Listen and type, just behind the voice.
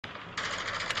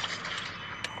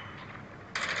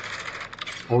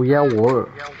Oh yeah, what?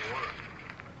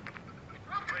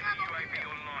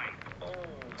 Oh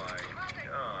my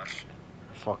gosh.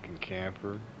 Fucking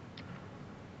camper.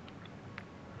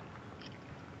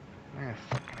 Man, I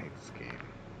fucking hate this game.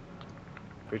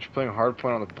 Bitch, you're playing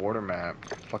hardpoint on the border map.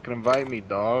 Fucking invite me,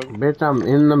 dog. Bitch, I'm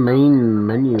in the main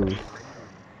menu.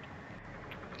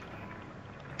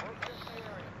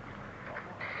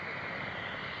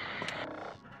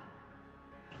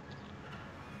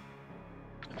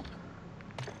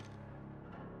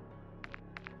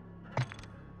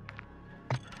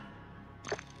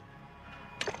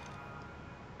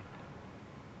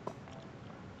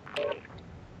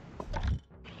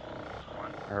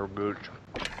 How good?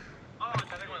 Oh, I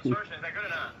think one insertion. Is that good or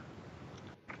not?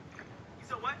 You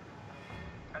said what?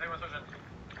 I think one insertion.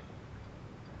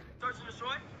 Search and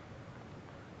destroy?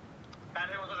 I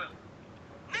think one insertion.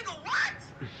 Nigga, what?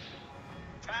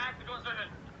 Tactical insertion.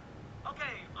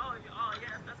 Okay. Oh,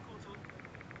 yeah, that's cool too.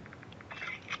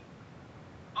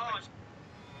 Oh, I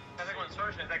think one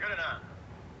insertion. Is that good or not?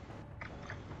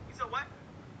 You said what?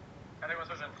 I think one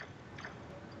insertion.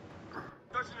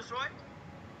 Search and destroy?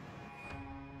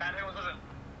 Bad hit was listen.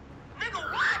 Nigga,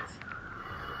 what?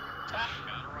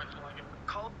 Battle rifle, I guess.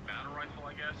 Called battle rifle,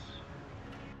 I guess.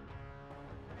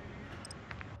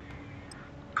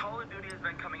 Call of Duty has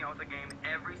been coming out with a game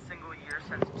every single year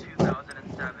since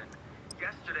 2007.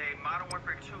 Yesterday, Modern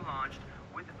Warfare 2 launched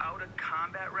without a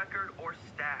combat record or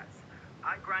stats.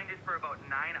 I grinded for about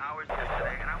 9 hours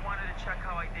yesterday, and I wanted to check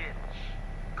how I did.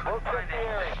 Couldn't find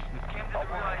anything. Came to the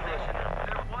realization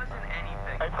there wasn't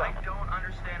anything. I don't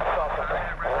understand how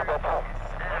combat record is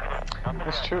stats.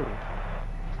 That's true.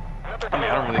 I mean,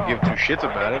 I don't really give two shits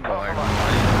about it, but like...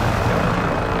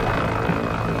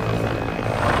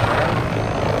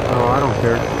 Oh, I don't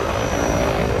care.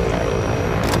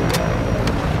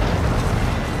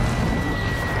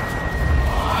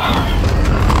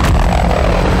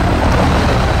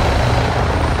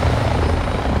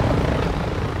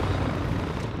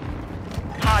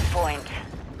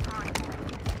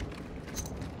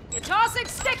 Tossing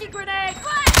sticky grenade!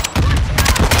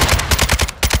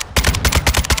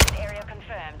 Area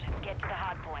confirmed. Get to the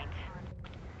hard point.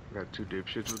 Got two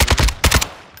dipshits with me.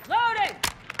 Loading!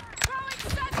 Throwing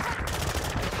sensor!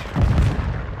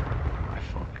 I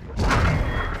fucking...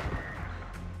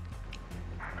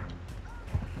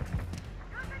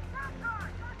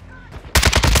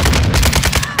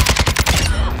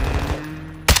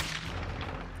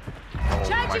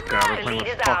 Oh my god, we're playing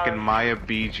with fucking Maya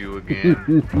bijou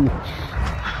again.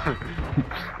 Are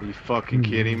you fucking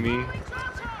kidding me?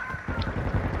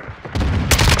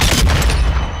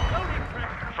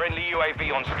 Friendly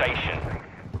UAV on station.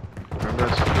 Remember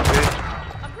that stupid bitch?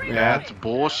 Yeah, that's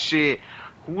bullshit.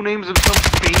 Who names themselves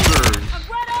fingers? I'm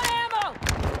red on ammo!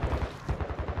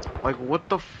 Like, what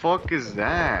the fuck is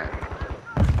that?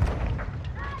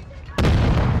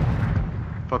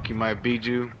 Fuck you, Maya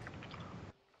bijou.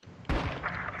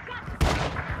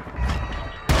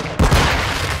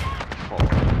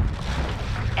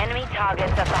 Enemy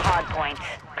targets at the hard point.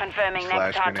 Confirming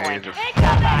Flash next hard point. grenades are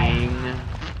flying.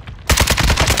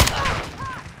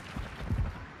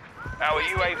 Our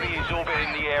UAV is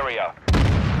orbiting the area.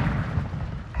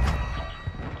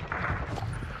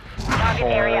 Target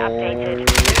area updated.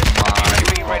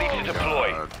 UAV ready to deploy.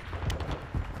 God.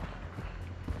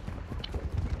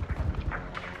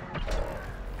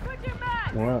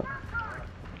 What?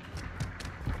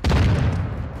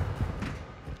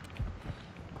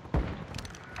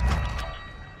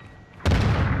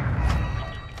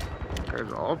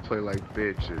 Guys all play like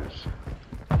bitches.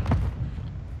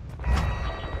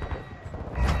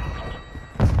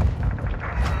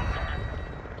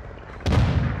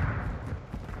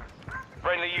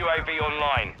 Friendly UAV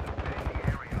online.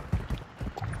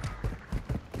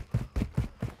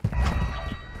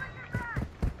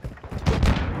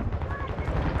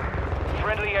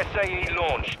 Friendly SAE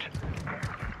launched.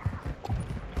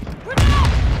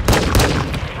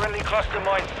 Friendly cluster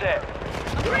mine set.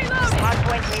 Hard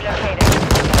point relocated.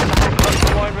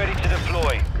 Cluster mine ready to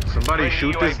deploy. Somebody Friendly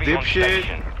shoot this UAV on dipshit.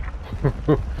 station.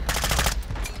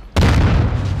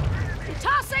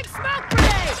 Tossing smoke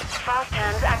grenade! Fast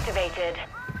hands activated.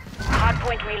 Hard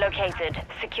point relocated.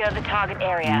 Secure the target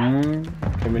area.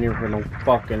 Came in here for no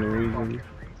fucking reason.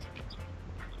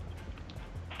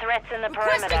 Threats in the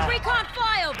Requesting perimeter. recon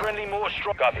flyover! Friendly more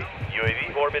strong. Copy.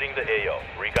 UAV orbiting the AO.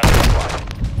 Recon supply.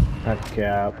 That's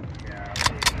cap.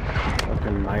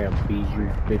 Fucking Maya bijou,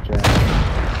 bitch ass.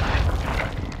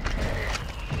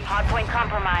 Hardpoint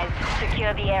compromised.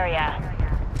 Secure the area.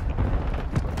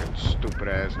 Fucking stupid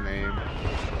ass name.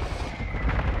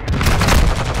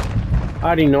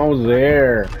 How do you know it's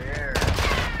there?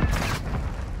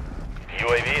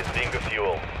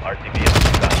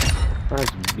 That's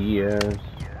BS.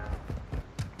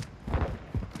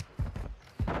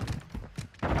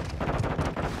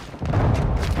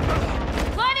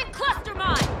 Planting cluster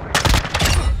mine.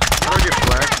 I get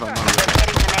flashed, but I'm not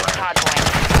Locating the next hard point.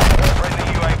 Friendly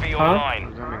UAV Huh? online.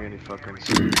 Doesn't make any fucking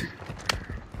sense.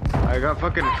 I got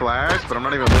fucking flash, but I'm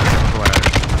not even looking at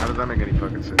flash. How does that make any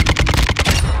fucking sense?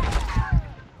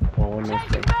 Well, when they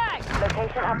Changing back.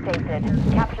 Location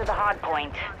updated. Capture the hard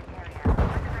point.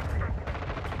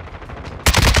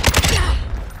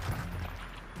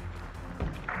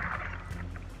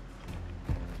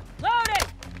 Loading.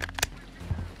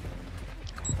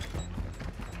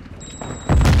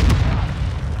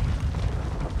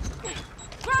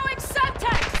 Throwing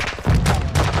Semtex.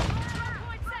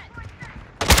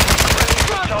 Friendly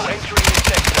missile entering the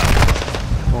sector.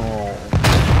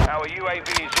 oh, Our UAV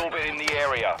is orbiting the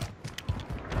area.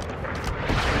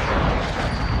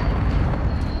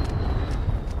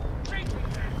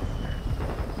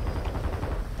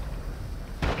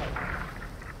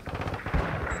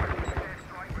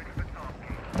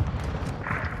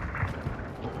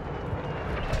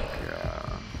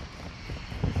 Yeah.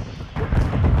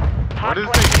 Why Hard does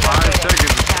it point take 5 relocated.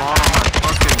 seconds to spawn on my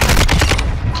fucking...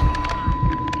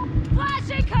 Flash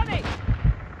incoming.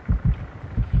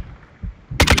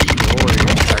 destroying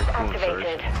tactical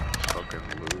Activated. insertion? Fucking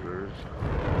losers.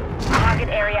 Target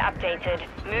area updated.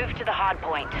 Move to the hard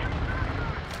point.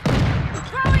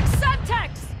 Throwing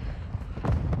Semtex.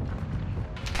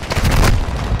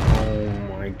 oh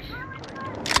my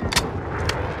god.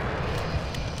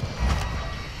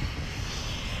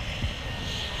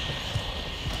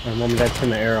 I remember that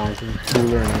turn the air on because it's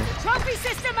cooler now. Trophy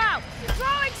system out.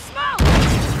 Throwing smoke.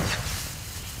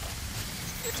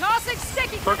 Tossing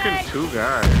sticky Fucking grenade. 2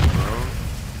 guys, bro.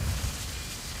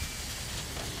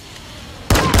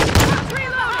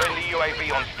 Reloading. Friendly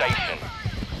UAV on station.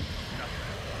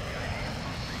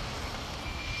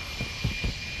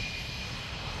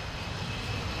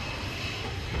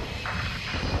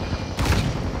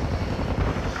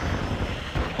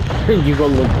 You go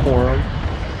look for him.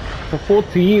 It's a full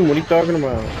team. What are you talking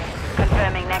about?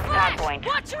 Confirming next hard point.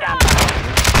 Watch Stand your by.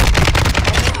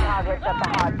 Enemy targets at the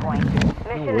hard point.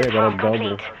 Mission way, is I got a half double.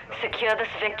 complete. Secure this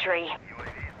victory.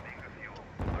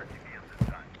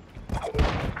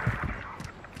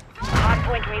 Hard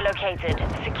point relocated.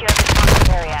 Secure the target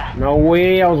area. No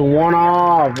way. I was one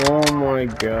off. Oh my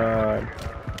god.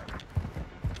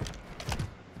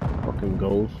 Fucking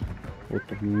ghost. What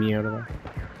the mierda.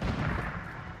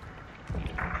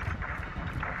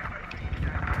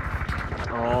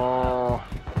 Oh.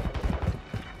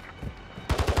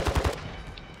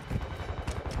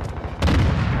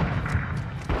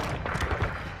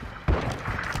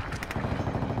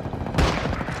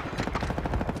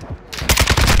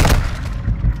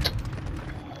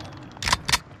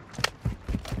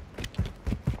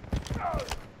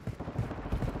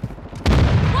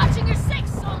 Watching your six,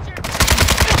 soldier.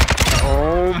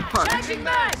 Oh my. Changing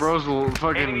back. Bro's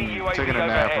fucking Enemy UAV taking a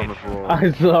nap on the overhead. floor.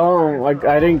 I saw him. Like,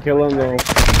 I didn't kill him though.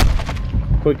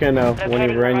 Quick enough when he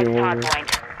Locating the ran next you hard over.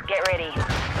 point. Get ready.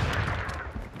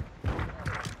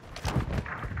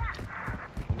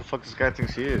 What the fuck this guy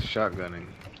thinks he is? Shotgunning.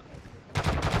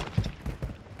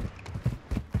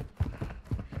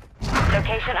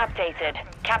 Location updated.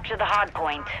 Capture the hard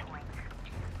point.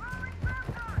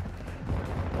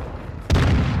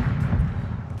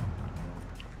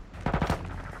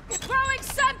 Throwing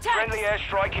Semtex. Friendly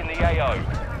airstrike in the AO.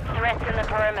 Threats in the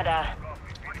perimeter.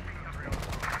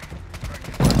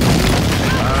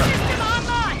 System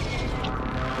online.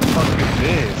 What the fuck is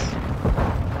this?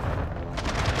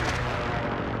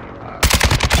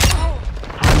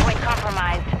 Hardpoint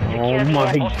compromised. Secure the my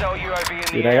area. Hostile UAV in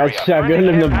the Dude, I area. got shotgun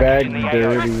in the back, Friendly AO.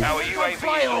 dirty. Our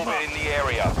UAV is orbiting the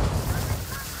area.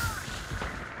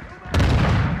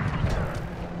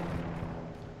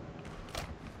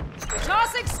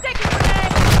 Tossing sticky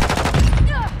grenade.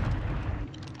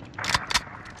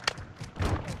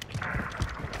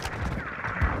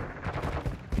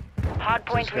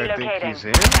 Hardpoint This guy think relocating. he's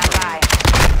in? Stand by.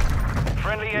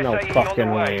 Friendly No SAE on fucking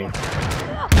the way. way.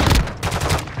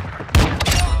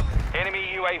 Enemy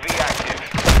UAV active.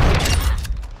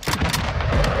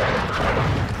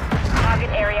 Target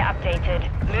area updated.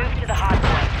 Move to the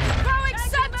hardpoint. Throwing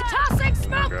tossing Oh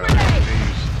my smoke god. grenade. They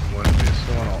used one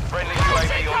missile on Friendly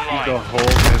UAV the online.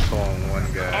 whole missile on one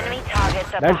guy. Enemy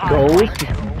targets at the That hardpoint. ghost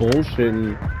is bullshitting.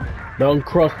 The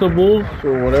Uncrustables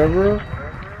or whatever.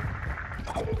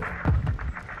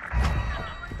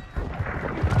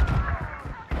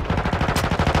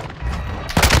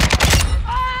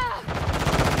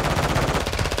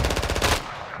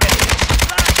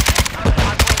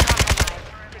 Hardpoint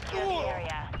compromised. Secure the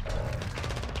area.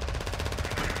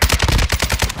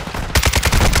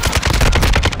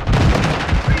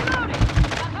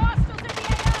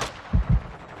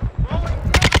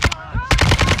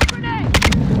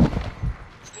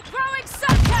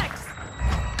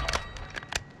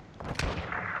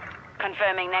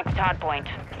 hardpoint.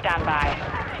 Stand by.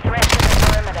 Threats in the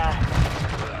perimeter.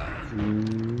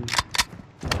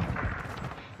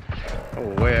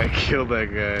 Oh wait, I killed that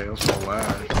guy. That was so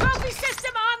loud. Trophy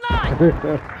system online!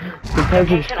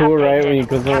 Sometimes it's Location cool, right? When you updated.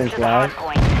 go on Capture the flash.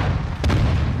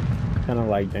 hardpoint. Kind of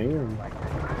like, damn.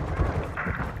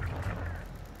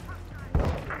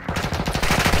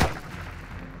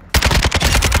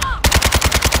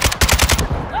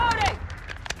 Loading!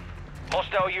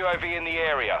 Hostile UAV in the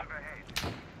area.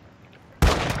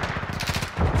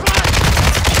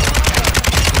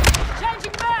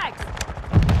 Changing bags!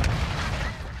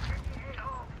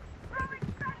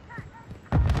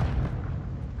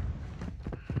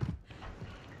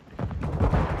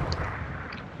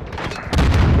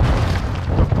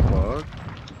 Fuck.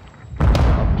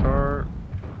 Pop-Tart.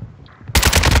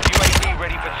 UAV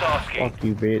ready for tasking. Fuck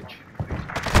you, bitch.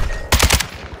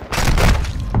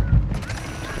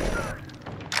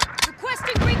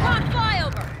 Requesting recon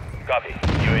flyover! Copy.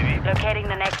 UAV. Locating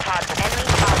the next hardpoint. Enemy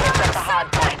targets at the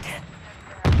hardpoint.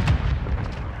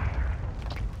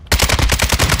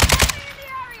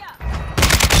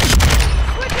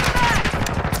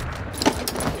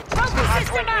 Trophy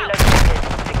system Hardpoint out!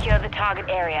 relocated. Secure the target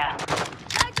area.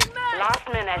 Changing bags! Last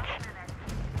minute.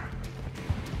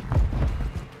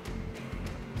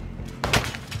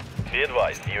 Be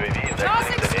advised, UAV is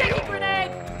Tossing exiting the sticky AO.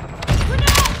 grenade!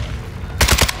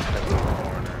 Grenade!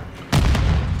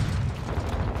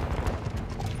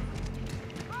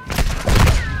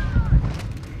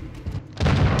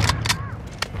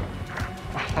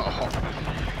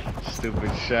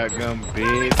 Stupid shotgun,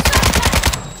 bitch.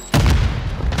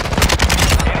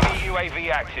 Enemy UAV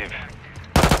active.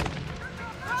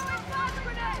 Throwing flash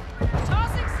grenade!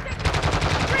 Tossing sticky!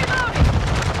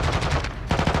 Reloading!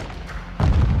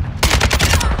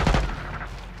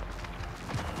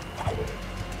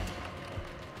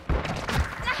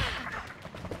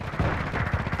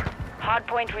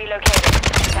 Hardpoint relocated.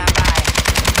 Stand by.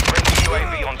 Friendly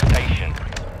UAV on station.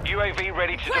 UAV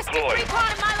ready to Requesting deploy.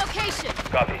 recon at my location!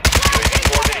 Copy. UAV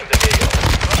orbiting the AO.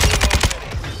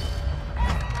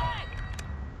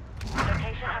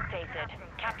 Location updated.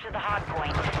 Capture the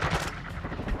hardpoint.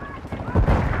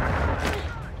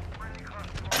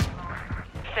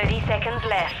 Seconds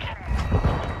left.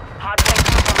 Hardpoint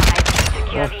compromised.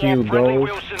 Secure Fuck the you, airport. Friendly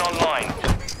Ghost. Wilson online.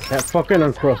 That fucking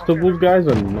Uncrustables guy's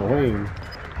annoying.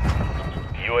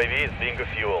 UAV is being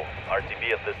fuel.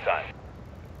 RTB at this time.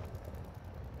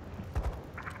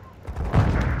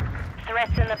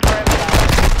 Threats in the perimeter.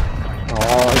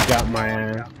 Oh, he got my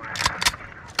ass.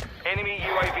 Enemy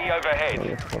UAV overhead.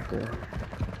 Motherfucker.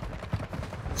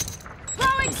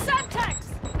 Throwing Semtex!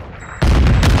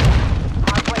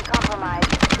 Hardpoint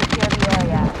compromised. Secure the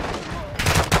area.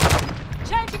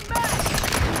 Changing back!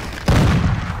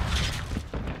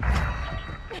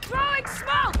 Throwing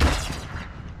smoke!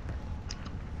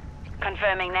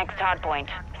 Confirming next hardpoint.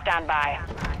 Stand by.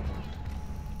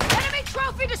 Enemy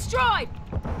trophy destroyed!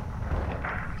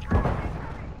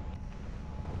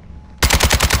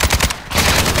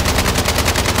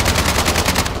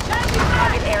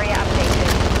 Target area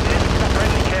updated.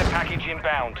 Friendly care package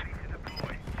inbound.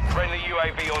 Friendly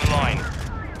UAV online.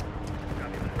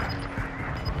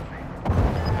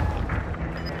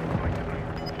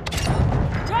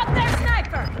 Drop their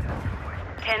sniper!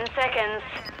 10 seconds.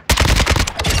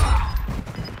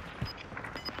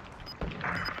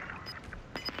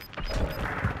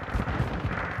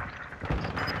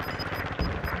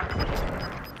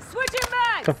 Switching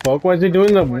back! What the fuck? Why is he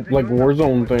doing the like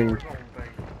Warzone thing?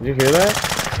 Did you hear that?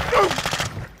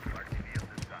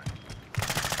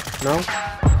 No?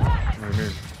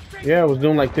 Yeah, it was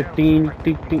doing like 15,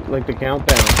 like the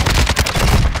countdown.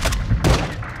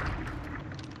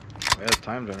 Yeah, it's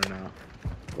time zone now.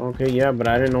 Okay, yeah, but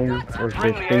I didn't know or just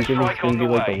think it was gonna be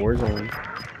like the Warzone.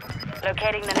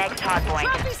 Locating the next hardpoint.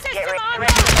 Trophy Get system ready. online!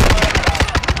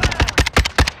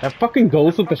 That fucking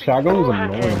Ghost with the shotgun was All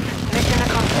hunters. annoying. Mission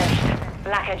accomplished.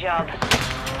 Lack a job.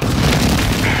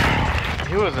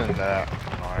 He wasn't that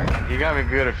annoying. He got me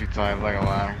good a few times, like a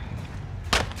lie.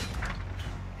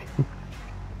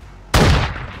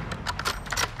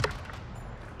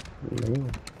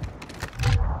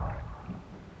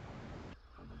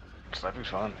 Sniping's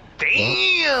fun.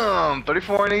 Damn!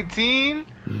 34 and 18?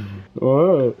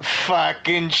 What?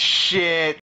 Fucking shit.